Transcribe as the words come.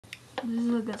This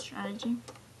is a good strategy.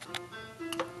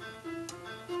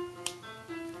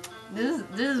 This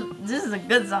is a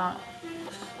good song.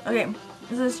 Okay,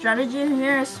 the strategy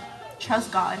here is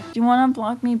trust God. Do you want to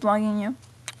block me blogging you?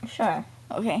 Sure.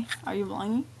 Okay, are you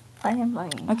blogging? I am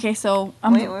blogging. Okay, so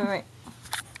wait.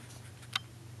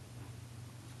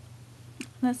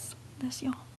 Let's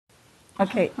y'all.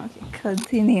 Okay. Okay.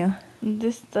 Continue.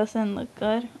 This doesn't look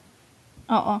good.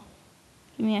 Give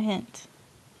me a hint.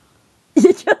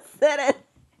 You just said it.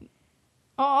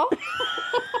 Oh.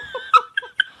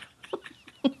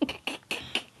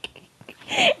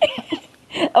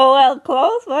 Oh well,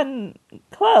 close one.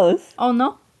 Close. Oh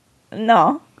no.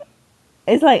 No.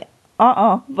 It's like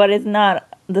but it's not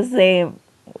the same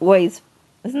way.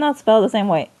 It's not spelled the same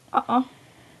way.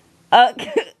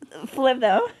 Flip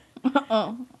them.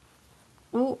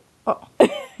 Ooh.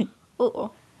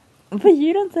 Oh. But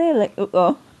you don't say it like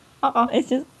Oh. It's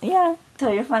just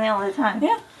So you're funny all the time.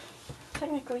 Yeah.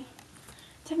 Technically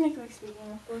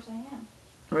speaking, of course I am.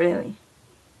 Really?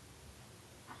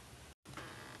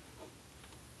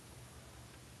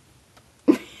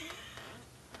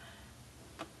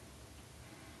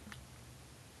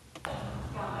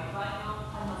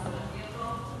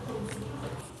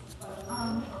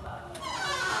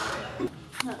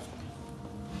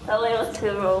 A little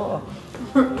too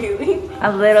Really?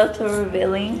 A little too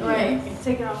revealing. Right.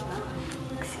 Take it off now.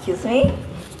 Excuse me?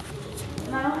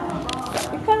 No, I don't have a bra.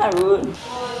 You're kind of rude.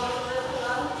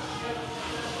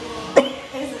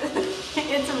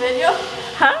 It's a video?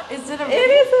 Huh? Is it a video? It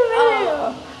is a video.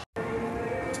 Oh.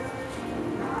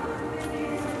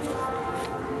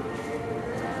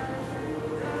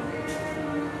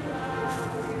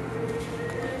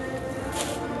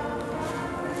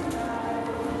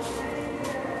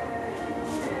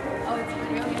 Oh, it's a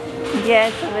video? Yeah,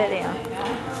 it's a video.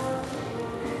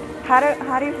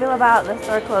 How do you feel about the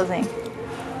store closing?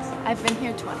 I've been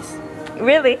here twice.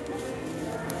 Really?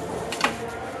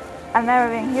 I've never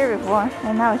been here before,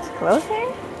 and now it's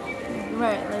closing?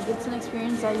 Right, like it's an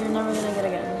experience that you're never gonna get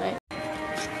again, right?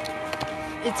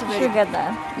 It's a You video. should get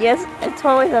that. Yes, it's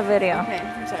always a video. Okay,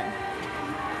 I'm sorry.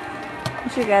 You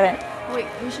should get it. Wait,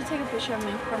 we should take a picture of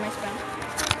me for my spam.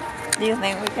 Do you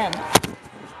think we can?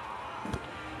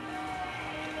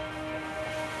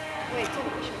 Wait, take a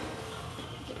picture.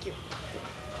 Thank you.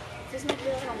 Just make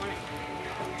sure I don't want it.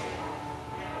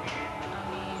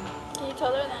 Can you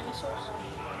tell they're dinosaurs?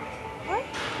 What?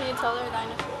 Can you tell they're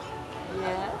dinosaurs?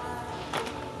 Yes.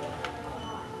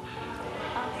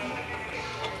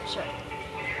 Sure.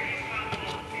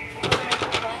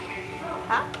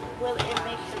 Huh? Will it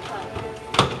make the cut?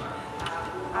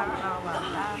 I don't know about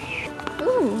that.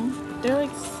 Ooh, they're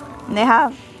like... They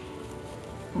have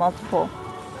multiple.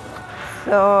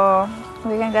 So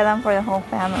we can get them for the whole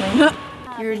family.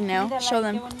 Your nail? Show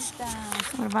them.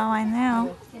 What about my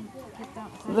nail?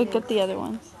 Look at the other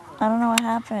ones. I don't know what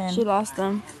happened. She lost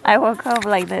them. I woke up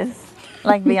like this,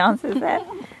 like Beyonce said,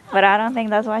 but I don't think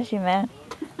that's what she meant.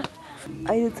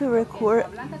 I need to record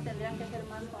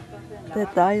the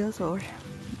dinosaurs.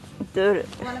 Dude.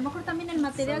 O a lo mejor también el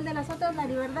material de las otras, la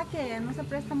verdad que no se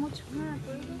presta mucho.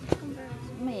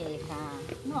 Mija,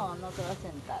 no te vas a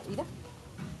sentar, mira.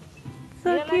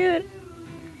 So cute.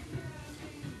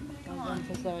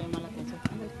 Entonces se va a llamar la atención.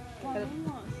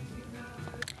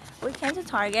 We came to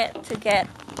Target to get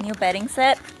new bedding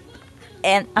set,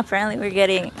 and apparently we're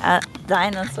getting a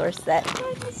dinosaur set.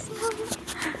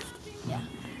 Yeah.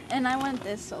 And I want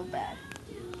this so bad.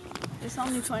 It's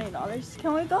only $20.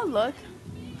 Can we go look?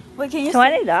 Wait, can you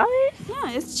 $20?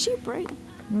 Yeah, it's cheap, right?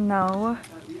 No.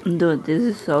 Dude, this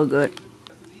is so good.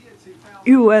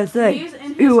 USA.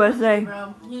 USA.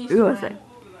 USA.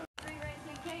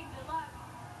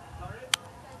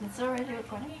 It's already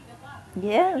recording?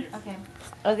 Yes. Okay.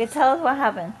 Okay, tell us what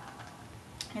happened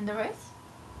In the race?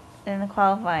 in the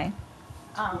qualifying.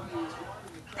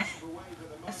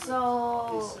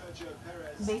 So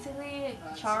basically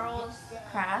Charles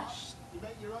crashed.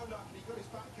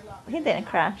 He didn't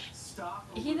crash.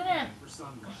 He didn't.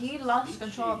 He lost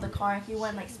control of the car. He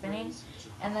went like spinning,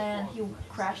 and then he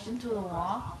crashed into the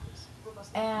wall,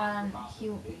 and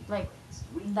he like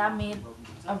that made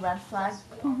a red flag,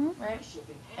 right?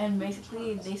 And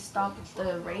basically they stopped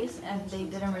the race and they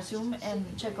didn't resume, and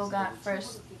Checo got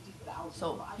first,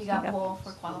 so he got pole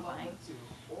for qualifying.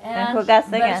 And who got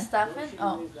second?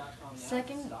 Verstappen,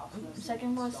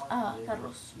 second was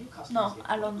Carlos. No,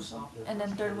 Alonso. And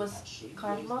then third was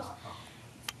Carlos.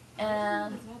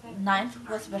 And ninth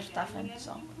was Verstappen.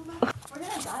 So we're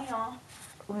gonna die, y'all.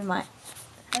 We might.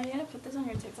 Are you gonna put this on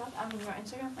your TikTok? I mean your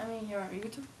Instagram? I mean your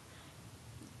YouTube?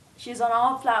 She's on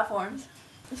all platforms.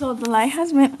 So the light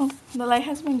has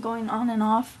been going on and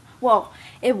off Well,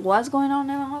 it was going on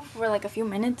and off for like a few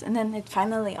minutes, and then it's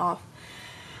finally off.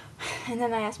 And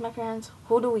then I asked my parents,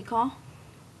 who do we call?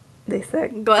 They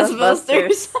said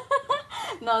Ghostbusters.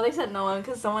 No, they said no one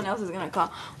because someone else is gonna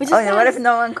call. Which is yeah, what if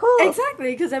no one calls?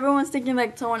 Exactly, because everyone's thinking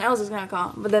like someone else is gonna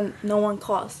call, but then no one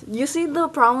calls. You see the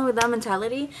problem with that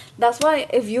mentality? That's why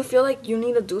if you feel like you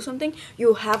need to do something,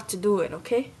 you have to do it,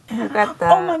 okay? I got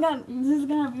that. Oh my god, this is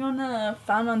gonna be on the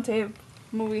Found on Tape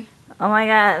movie. Oh my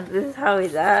god, this is how we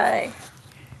die.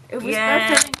 If we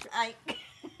Yeah. start turning...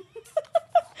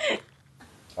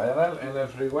 Allá en el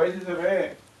freeway sí se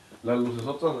ve las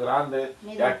lucesotas grandes.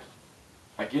 Mira.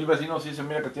 Aquí el vecino sí se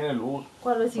mira que tiene luz.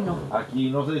 ¿Cuál vecino? Aquí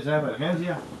no se dice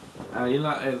emergencia. Ahí en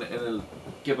el...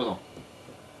 ¿Qué pasó?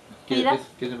 Mira,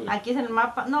 ¿Qué se ve? aquí es el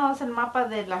mapa, no, es el mapa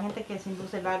de la gente que se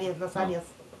induce el área, las áreas.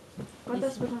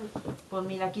 ¿Cuántas personas? Pues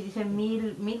mira, aquí dice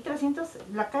 1300,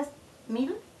 la acá es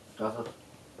 1000. Casas.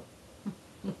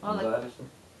 Oh, Lugares.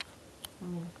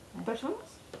 mira, ¿Personas?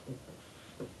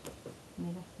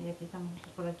 mira, y aquí estamos,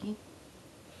 por aquí.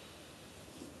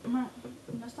 Ma,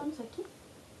 ¿no estamos aquí?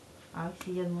 Ay,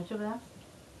 sí, ya es mucho, ¿verdad?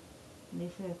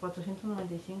 Dice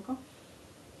 495.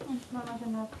 No, no hace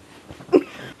nada.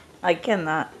 I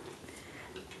cannot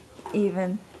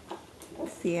even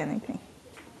see anything.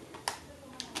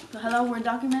 So hello, we're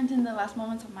documenting the last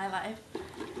moments of my life.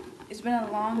 It's been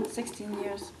a long 16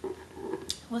 years.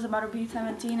 I was about to be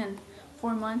 17 in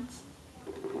 4 months.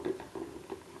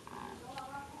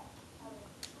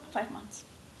 5 months.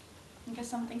 I guess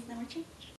some things never change.